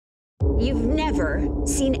You've never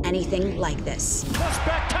seen anything like this. The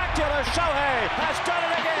spectacular Shohei has done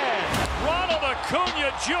it again. Ronald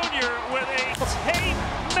Acuña Jr. with a tape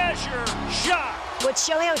measure shot. What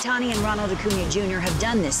Shohei Ohtani and Ronald Acuña Jr. have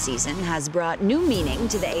done this season has brought new meaning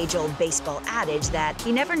to the age-old baseball adage that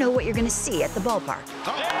you never know what you're going to see at the ballpark.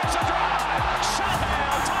 There's a drive. Shohei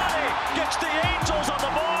Ohtani gets the Angels on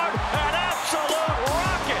the board. An absolute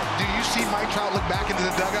rocket. Do you see Mike Trout look back into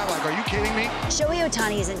the dugout like, are you kidding me? Shohei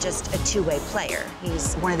Ohtani isn't just a two-way player.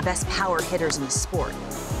 He's one of the best power hitters in the sport.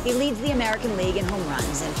 He leads the American League in home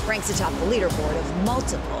runs and ranks atop the leaderboard of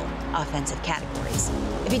multiple offensive categories.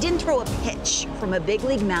 If he didn't throw a pitch from a big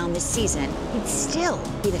league mound this season, he'd still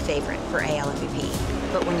be the favorite for AL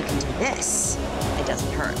MVP. But when you can do this, it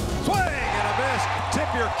doesn't hurt. Swing and a miss. Tip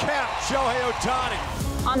your cap, Shohei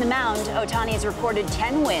Ohtani. On the mound, Ohtani has recorded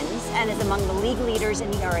 10 wins and is among the league leaders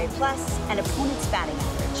in ERA+ and opponent's batting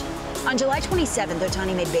average. On July 27th,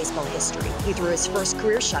 Ohtani made baseball history. He threw his first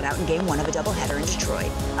career shutout in Game 1 of a doubleheader in Detroit,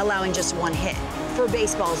 allowing just one hit. For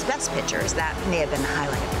baseball's best pitchers, that may have been the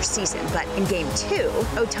highlight of their season. But in Game 2,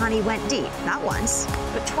 Ohtani went deep, not once,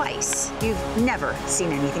 but twice. You've never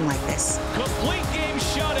seen anything like this. Complete game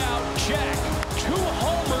shutout, check. 2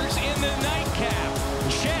 homers in the nightcap,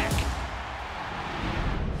 check.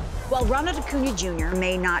 While Ronald Acuña Jr.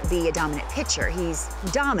 may not be a dominant pitcher, he's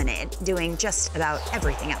dominant doing just about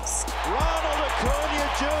everything else. Ronald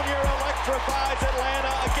Acuña Jr. electrifies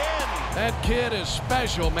Atlanta again. That kid is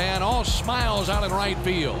special, man. All smiles out in right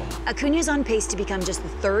field. Acuña's on pace to become just the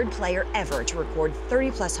 3rd player ever to record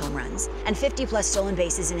 30+ home runs and 50+ stolen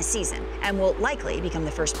bases in a season, and will likely become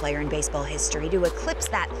the first player in baseball history to eclipse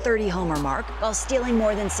that 30-homer mark while stealing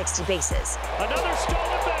more than 60 bases. Another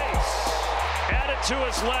stolen base. Added to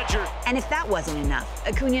his ledger. And if that wasn't enough,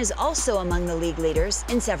 Acuña is also among the league leaders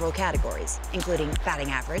in several categories, including batting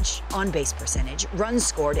average, on-base percentage, runs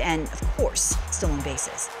scored, and, of course, stolen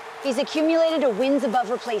bases. He's accumulated a wins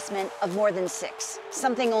above replacement of more than 6,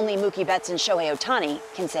 something only Mookie Betts and Shohei Ohtani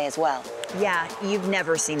can say as well. Yeah, you've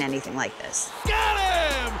never seen anything like this. Got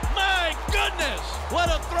him! My goodness! What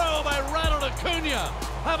a throw by Ronald Acuña!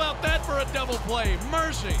 How about that for a double play?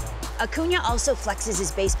 Mercy! Acuña also flexes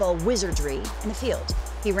his baseball wizardry in the field.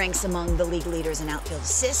 He ranks among the league leaders in outfield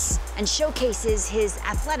assists and showcases his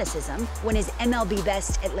athleticism when his MLB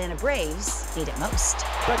best Atlanta Braves need it most.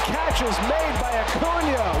 The catch is made by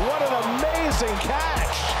Acuña. What an amazing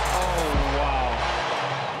catch. Oh, wow.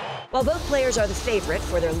 While both players are the favorite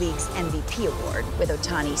for their league's MVP award, with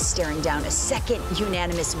Ohtani staring down a 2nd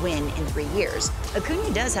unanimous win in 3 years,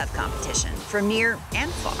 Acuña does have competition from near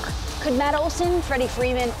and far. Could Matt Olson, Freddie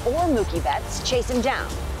Freeman, or Mookie Betts chase him down?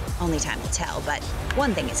 Only time will tell, but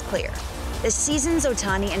one thing is clear. The seasons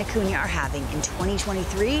Ohtani and Acuña are having in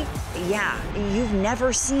 2023, yeah, you've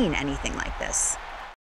never seen anything like this.